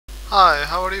Hi,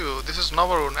 how are you? This is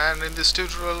Navarun, and in this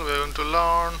tutorial we're going to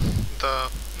learn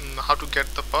the how to get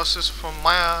the process from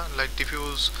Maya like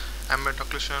diffuse, ambient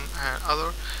occlusion and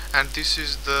other. And this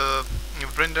is the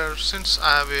render. Since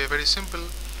I have a very simple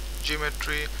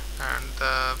geometry and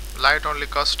the light only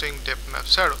casting depth map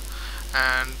shadow,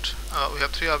 and we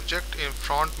have three objects in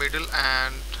front, middle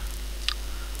and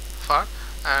far,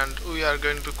 and we are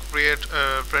going to create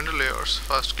render layers.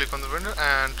 First click on the render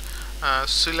and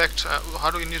select how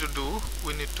do we need to do.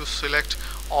 We need to select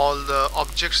all the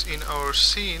objects in our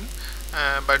scene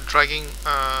by dragging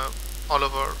all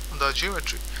over the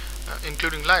geometry,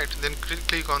 including light. Then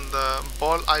click on the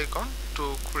ball icon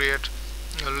to create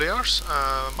layers,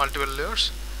 multiple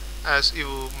layers as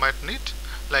you might need,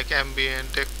 like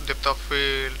ambient, depth of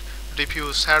field,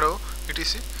 diffuse, shadow,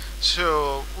 etc.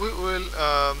 So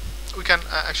we can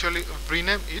actually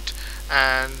rename it,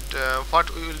 and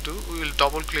what we will do, we will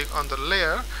double click on the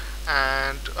layer,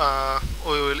 and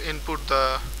we will input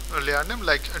the layer name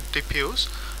like diffuse,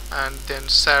 and then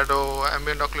shadow,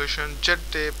 ambient occlusion, jet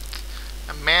depth,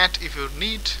 matte if you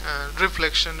need,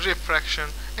 reflection, refraction,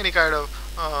 any kind of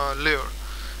layer.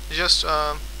 Just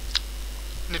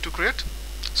need to create.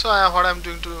 So what I'm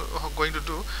going to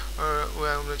do,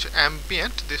 I'm going to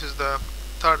ambient. This is the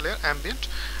third layer, ambient,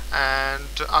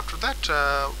 and after that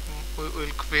we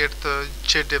will create the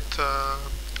jet depth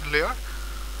layer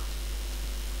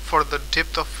for the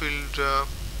depth of field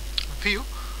view.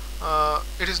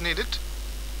 It is needed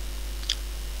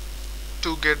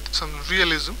to get some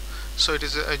realism, so it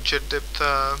is a jet depth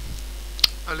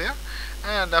layer.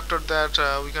 And after that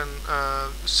we can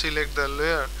select the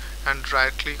layer and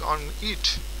right click on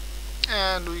it,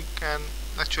 and we can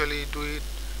actually do it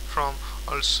from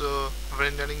also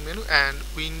rendering menu and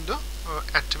window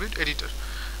attribute editor.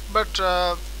 But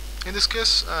in this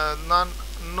case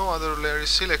no other layer is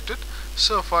selected,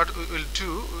 so what we will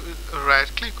do, we will right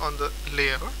click on the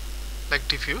layer like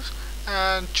diffuse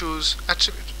and choose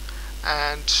attribute,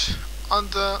 and on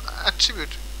the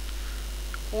attribute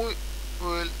we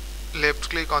will left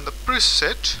click on the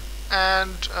preset,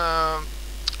 and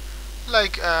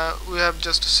we have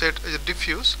just set a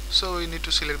diffuse, so we need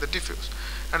to select the diffuse.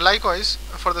 And likewise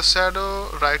for the shadow,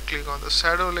 right click on the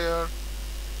shadow layer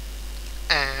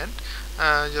and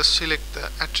just select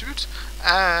the attributes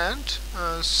and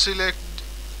select,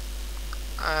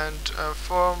 and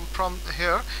from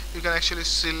here you can actually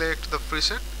select the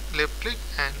preset, left click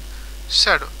and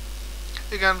shadow.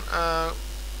 You can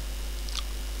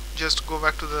just go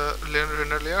back to the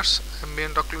render layers,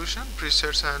 ambient occlusion,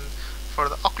 presets, and for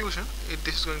the occlusion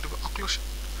this is going to be occlusion,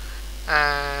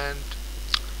 and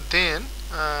then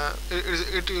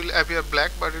it will appear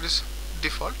black, but it is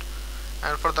default.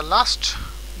 And for the last,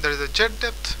 there is a jet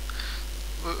depth.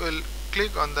 We will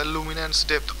click on the luminance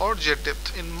depth or jet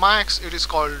depth. In Max it is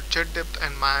called jet depth,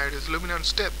 and Maya it is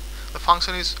luminance depth. The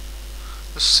function is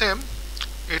the same.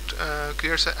 It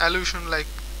creates an illusion like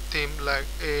theme, like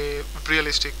a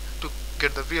realistic, to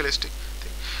get the realistic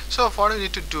thing. So what we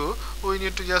need to do, we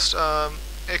need to just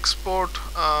export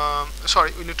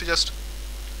we need to just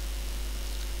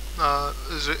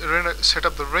set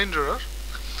up the renderer,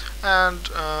 and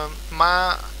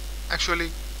Maya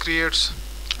actually creates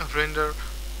a render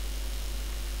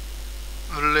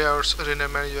layers render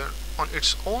manager on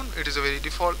its own. It is a very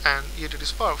default, and yet it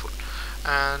is powerful.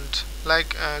 And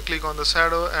click on the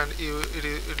shadow, and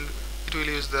it will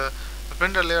use the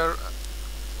render layer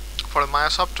for Maya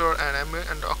software and ambient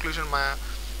and occlusion Maya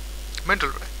mental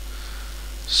ray.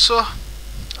 So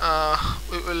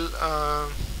we will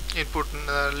input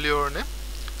layer name,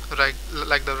 right,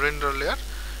 like the render layer.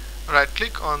 Right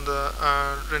click on the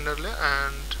render layer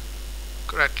and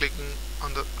right clicking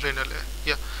on the render layer.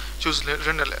 Yeah, choose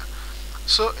render layer.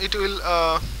 So it will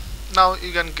now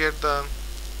you can get the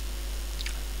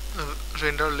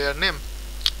render layer name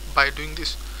by doing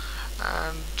this.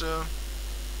 And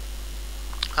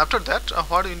after that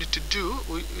what we need to do,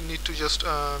 we need to just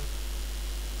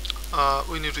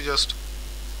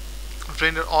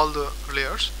render all the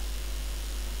layers.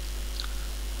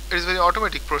 It is very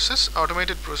automated process,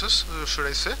 should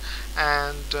I say,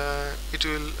 and it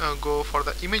will go for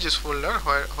the images folder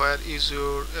where is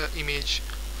your image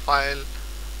file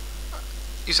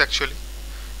is actually.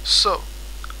 So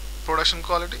production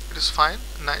quality, it is fine,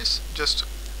 nice. Just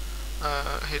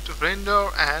hit render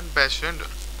and batch render.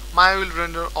 Maya will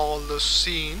render all the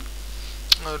scene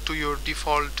to your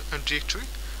default directory.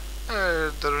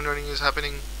 The rendering is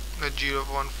happening at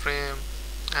 0.1 frame,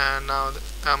 and now the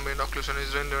ambient occlusion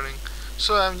is rendering.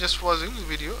 So I'm just pausing the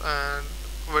video and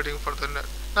waiting for the net.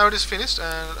 Now it is finished,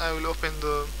 and I will open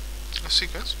the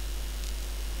sequence,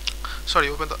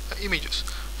 open the images.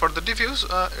 For the diffuse,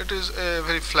 it is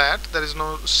very flat. There is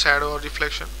no shadow or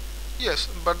reflection. Yes,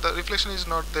 but the reflection is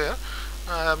not there.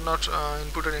 I have not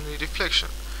inputted any reflection,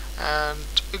 and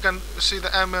you can see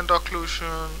the ambient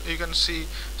occlusion, you can see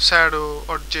shadow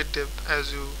or jet depth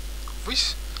as you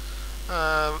wish.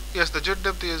 Yes, the jet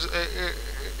depth is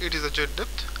it is a jet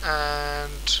depth,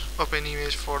 and open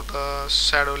image for the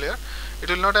shadow layer. It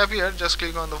will not appear. Just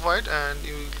click on the white and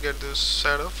you will get this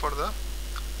shadow for the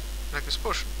next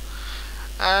portion.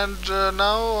 And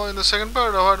now in the second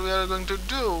part, what we are going to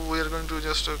do, we are going to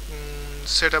just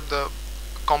set up the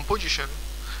composition.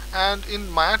 And in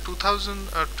Maya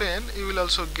 2010 you will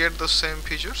also get the same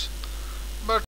features.